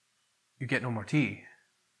you get no more tea.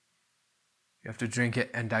 You have to drink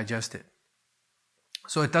it and digest it.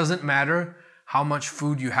 So it doesn't matter how much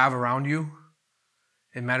food you have around you.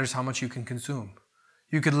 It matters how much you can consume.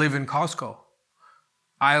 You could live in Costco,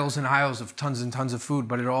 aisles and aisles of tons and tons of food,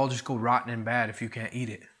 but it'll all just go rotten and bad if you can't eat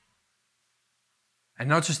it. And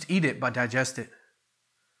not just eat it, but digest it.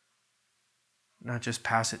 Not just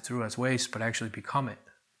pass it through as waste, but actually become it.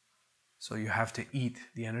 So you have to eat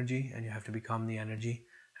the energy, and you have to become the energy,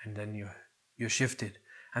 and then you're shifted.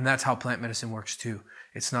 And that's how plant medicine works too.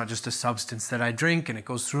 It's not just a substance that I drink and it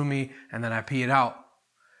goes through me and then I pee it out.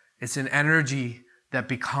 It's an energy that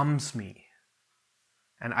becomes me.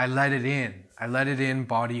 And I let it in. I let it in,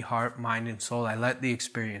 body, heart, mind, and soul. I let the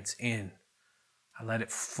experience in. I let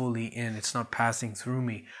it fully in. It's not passing through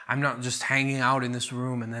me. I'm not just hanging out in this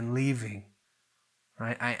room and then leaving.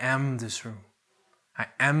 Right? I am this room. I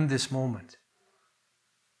am this moment.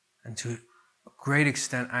 And to a great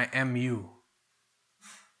extent, I am you.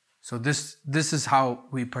 So this is how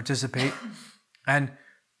we participate. And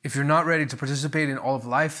if you're not ready to participate in all of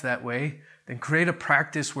life that way, then create a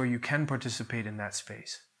practice where you can participate in that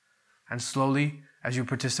space. And slowly, as you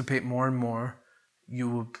participate more and more,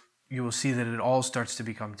 you will see that it all starts to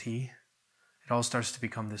become tea. It all starts to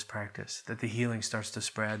become this practice, that the healing starts to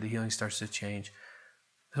spread, the healing starts to change.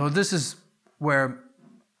 So this is where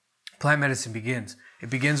plant medicine begins.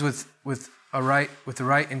 It begins with the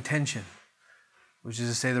right intention, which is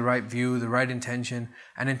to say the right view, the right intention,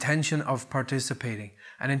 an intention of participating,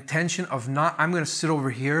 an intention of not, I'm going to sit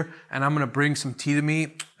over here and I'm going to bring some tea to me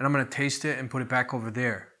and I'm going to taste it and put it back over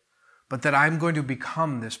there. But that I'm going to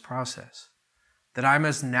become this process, that I'm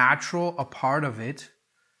as natural a part of it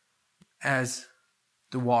as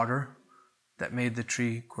the water that made the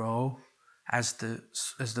tree grow, as the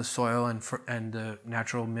soil and the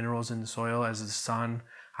natural minerals in the soil, as the sun.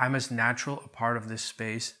 I'm as natural a part of this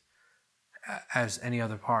space as any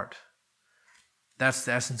other part. That's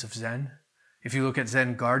the essence of Zen. If you look at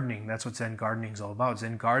Zen gardening, that's what Zen gardening is all about.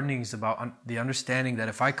 Zen gardening is about the understanding that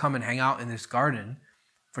if I come and hang out in this garden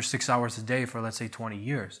for 6 hours a day for, let's say, 20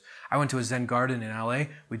 years. I went to a Zen garden in LA.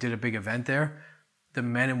 We did a big event there. The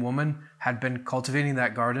men and women had been cultivating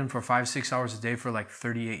that garden for 5-6 hours a day for like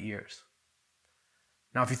 38 years.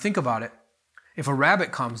 Now, if you think about it, if a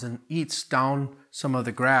rabbit comes and eats down some of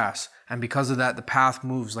the grass, and because of that, the path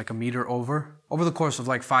moves like a meter over the course of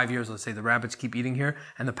like 5 years, let's say the rabbits keep eating here,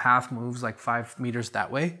 and the path moves like 5 meters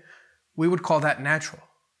that way, we would call that natural.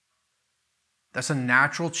 That's a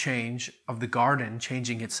natural change of the garden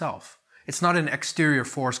changing itself. It's not an exterior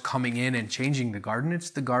force coming in and changing the garden, it's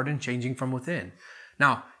the garden changing from within.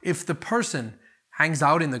 Now, if the person hangs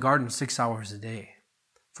out in the garden 6 hours a day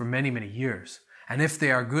for many, many years, and if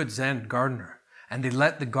they are a good Zen gardener, and they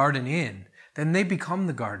let the garden in, then they become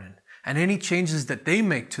the garden. And any changes that they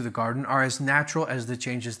make to the garden are as natural as the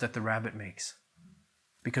changes that the rabbit makes.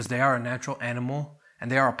 Because they are a natural animal,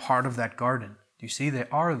 and they are a part of that garden. Do you see? They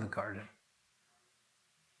are the garden.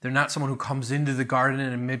 They're not someone who comes into the garden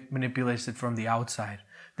and manipulates it from the outside.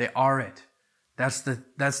 They are it. That's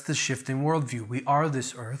the shift in worldview. We are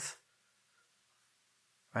this earth.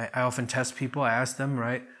 Right? I often test people. I ask them,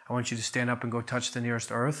 right? I want you to stand up and go touch the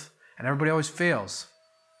nearest earth. And everybody always fails.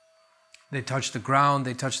 They touch the ground,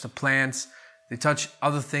 they touch the plants, they touch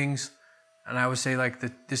other things. And I always say, like,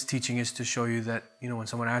 this teaching is to show you that, when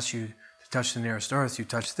someone asks you to touch the nearest earth, you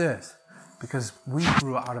touch this. Because we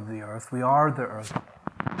grew out of the earth. We are the earth.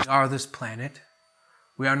 We are this planet.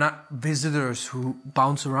 We are not visitors who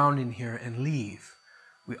bounce around in here and leave.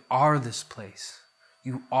 We are this place.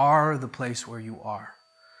 You are the place where you are.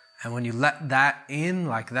 And when you let that in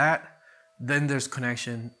like that, then there's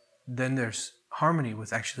connection, then there's harmony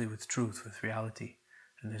with truth, with reality.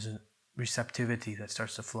 And there's a receptivity that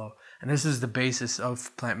starts to flow. And this is the basis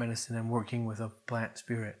of plant medicine and working with a plant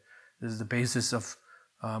spirit. This is the basis of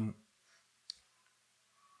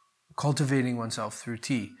cultivating oneself through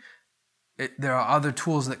tea. There are other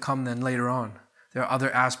tools that come then later on. There are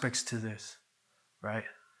other aspects to this, right?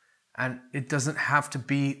 And it doesn't have to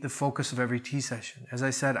be the focus of every tea session. As I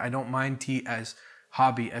said, I don't mind tea as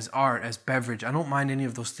hobby, as art, as beverage. I don't mind any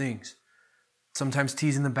of those things. Sometimes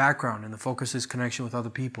tea's in the background and the focus is connection with other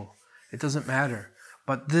people. It doesn't matter.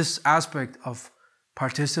 But this aspect of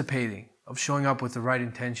participating, of showing up with the right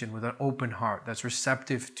intention, with an open heart that's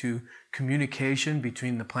receptive to communication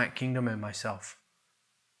between the plant kingdom and myself,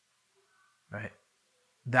 right?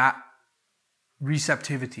 That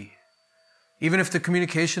receptivity. Even if the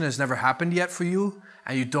communication has never happened yet for you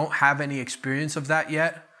and you don't have any experience of that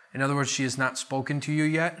yet, in other words, she has not spoken to you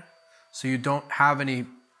yet, so you don't have any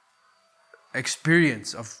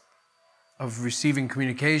experience of receiving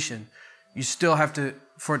communication, you still have to,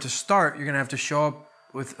 for it to start, you're going to have to show up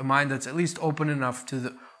with a mind that's at least open enough to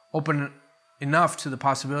the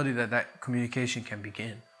possibility that that communication can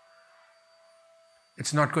begin.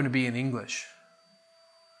 It's not going to be in English.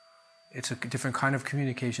 It's a different kind of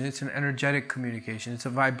communication. It's an energetic communication. It's a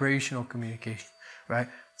vibrational communication, right?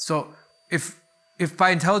 So if by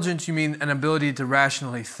intelligence you mean an ability to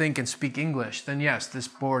rationally think and speak English, then yes, this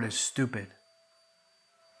board is stupid,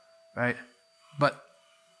 right? But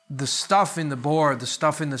the stuff in the board, the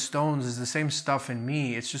stuff in the stones is the same stuff in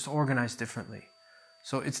me. It's just organized differently.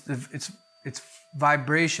 So it's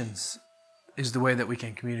vibrations is the way that we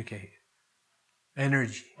can communicate.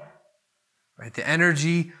 Energy, right? The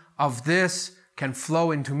energy of this can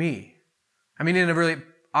flow into me. I mean, in a really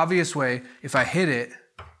obvious way, if I hit it,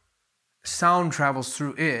 sound travels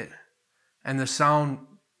through it, and the sound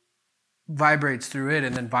vibrates through it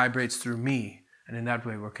and then vibrates through me. And in that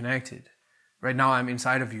way, we're connected. Right now, I'm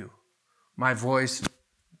inside of you. My voice,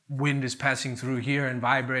 wind is passing through here and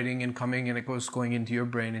vibrating and coming, and it goes going into your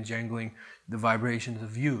brain and jangling the vibrations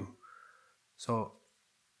of you. So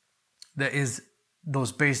there is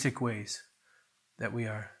those basic ways that we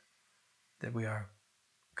are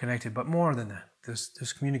connected. But more than that,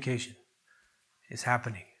 this communication is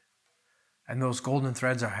happening. And those golden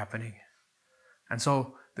threads are happening. And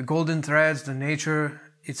so the golden threads, the nature,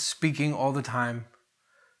 it's speaking all the time.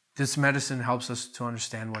 This medicine helps us to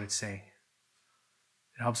understand what it's saying.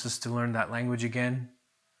 It helps us to learn that language again,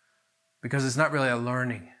 because it's not really a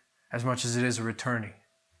learning as much as it is a returning.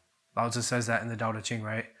 Lao Tzu says that in the Tao Te Ching,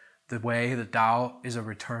 right? The way, the Tao, is a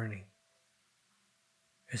returning.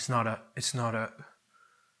 It's not a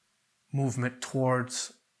movement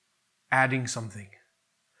towards adding something.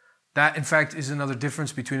 That, in fact, is another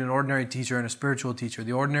difference between an ordinary teacher and a spiritual teacher.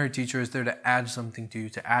 The ordinary teacher is there to add something to you,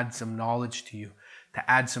 to add some knowledge to you, to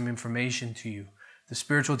add some information to you. The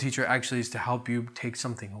spiritual teacher actually is to help you take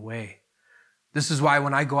something away. This is why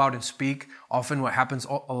when I go out and speak, often what happens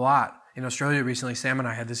a lot, in Australia recently, Sam and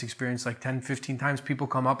I had this experience like 10, 15 times. People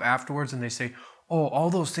come up afterwards and they say, oh, all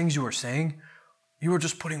those things you were saying, you were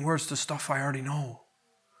just putting words to stuff I already know.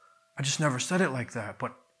 I just never said it like that,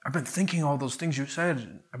 but I've been thinking all those things you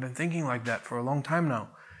said. I've been thinking like that for a long time now.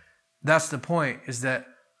 That's the point, is that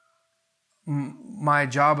my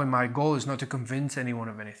job and my goal is not to convince anyone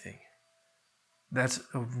of anything. That's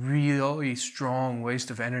a really strong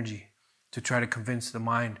waste of energy to try to convince the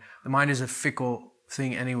mind. The mind is a fickle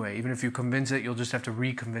thing anyway. Even if you convince it, you'll just have to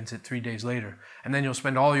reconvince it 3 days later. And then you'll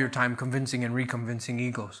spend all your time convincing and reconvincing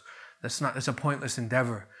egos. That's a pointless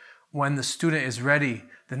endeavor. When the student is ready,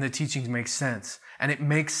 then the teachings make sense. And it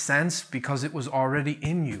makes sense because it was already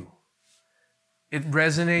in you. It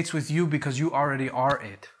resonates with you because you already are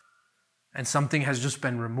it. And something has just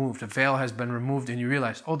been removed. A veil has been removed and you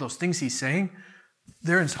realize, oh, those things he's saying,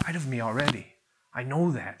 they're inside of me already. I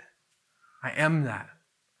know that. I am that.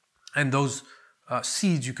 And those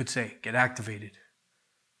seeds, you could say, get activated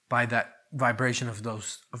by that vibration of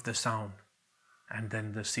the sound. And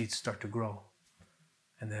then the seeds start to grow.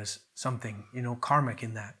 And there's something, karmic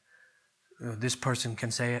in that. This person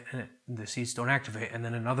can say it and the seeds don't activate. And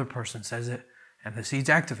then another person says it and the seeds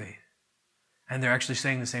activate. And they're actually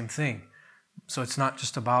saying the same thing. So it's not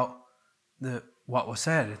just about what was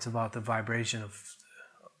said. It's about the vibration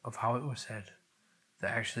of how it was said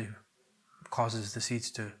that actually causes the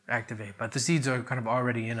seeds to activate. But the seeds are kind of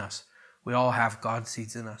already in us. We all have God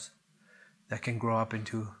seeds in us that can grow up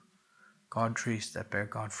into God trees that bear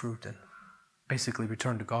God fruit and basically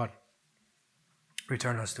return to God.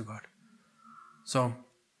 Return us to God. So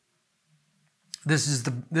this is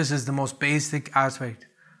the most basic aspect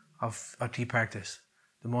of a tea practice,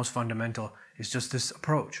 the most fundamental, is just this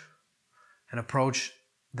approach. An approach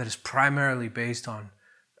that is primarily based on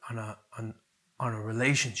a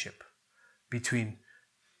relationship between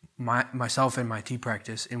myself and my tea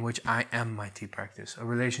practice, in which I am my tea practice. A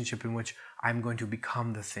relationship in which I'm going to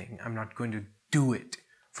become the thing. I'm not going to do it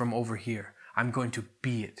from over here. I'm going to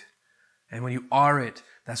be it. And when you are it,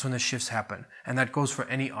 that's when the shifts happen. And that goes for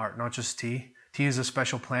any art, not just tea. Tea is a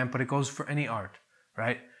special plant, but it goes for any art,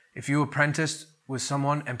 right? If you apprentice with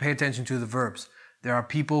someone, and pay attention to the verbs, there are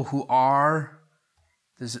people who are,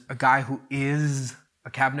 there's a guy who is a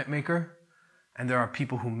cabinet maker, and there are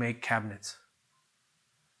people who make cabinets.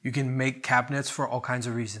 You can make cabinets for all kinds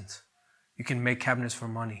of reasons. You can make cabinets for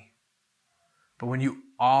money. But when you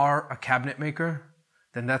are a cabinet maker,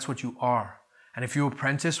 then that's what you are. And if you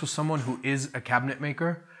apprentice with someone who is a cabinet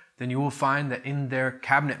maker, then you will find that in their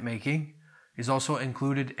cabinet making is also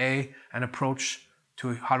included A, an approach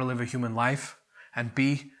to how to live a human life, and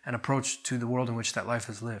B, an approach to the world in which that life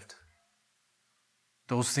is lived.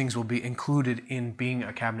 Those things will be included in being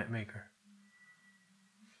a cabinet maker.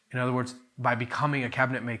 In other words, by becoming a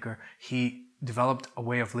cabinet maker, he developed a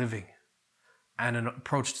way of living and an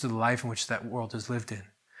approach to the life in which that world is lived in.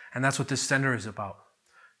 And that's what this center is about.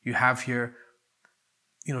 You have here,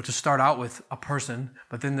 to start out with a person,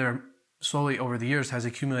 but then there slowly over the years has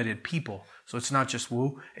accumulated people. So it's not just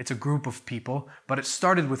Wu, it's a group of people, but it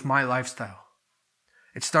started with my lifestyle.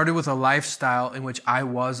 It started with a lifestyle in which I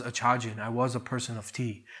was a Chajin, I was a person of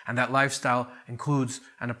tea. And that lifestyle includes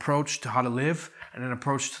an approach to how to live and an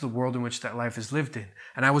approach to the world in which that life is lived in.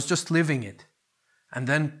 And I was just living it. And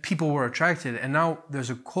then people were attracted, and now there's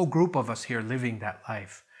a whole group of us here living that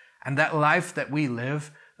life. And that life that we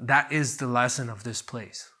live, that is the lesson of this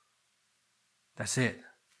place. That's it.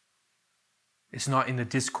 It's not in the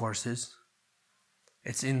discourses.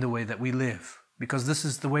 It's in the way that we live. Because this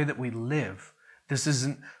is the way that we live. This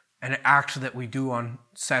isn't an act that we do on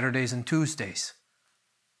Saturdays and Tuesdays.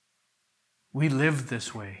 We live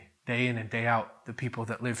this way, day in and day out. The people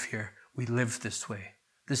that live here, we live this way.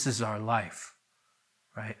 This is our life,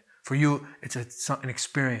 right? For you, it's an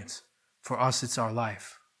experience. For us, it's our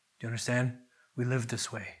life. Do you understand? We live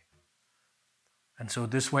this way. And so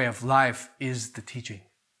this way of life is the teaching,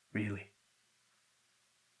 really.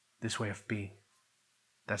 This way of being.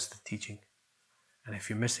 That's the teaching. And if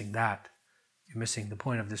you're missing that, you're missing the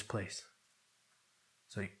point of this place.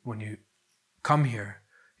 So when you come here,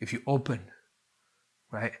 if you open,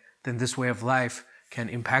 right, then this way of life can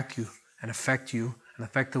impact you and affect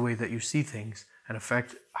the way that you see things and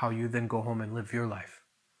affect how you then go home and live your life.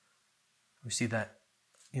 We see that,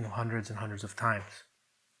 hundreds and hundreds of times.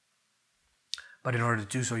 But in order to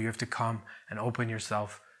do so, you have to come and open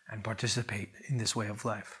yourself and participate in this way of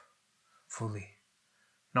life fully.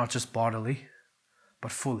 Not just bodily,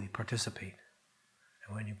 but fully participate.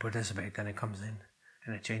 And when you participate, then it comes in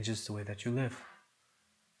and it changes the way that you live.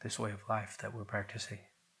 This way of life that we're practicing.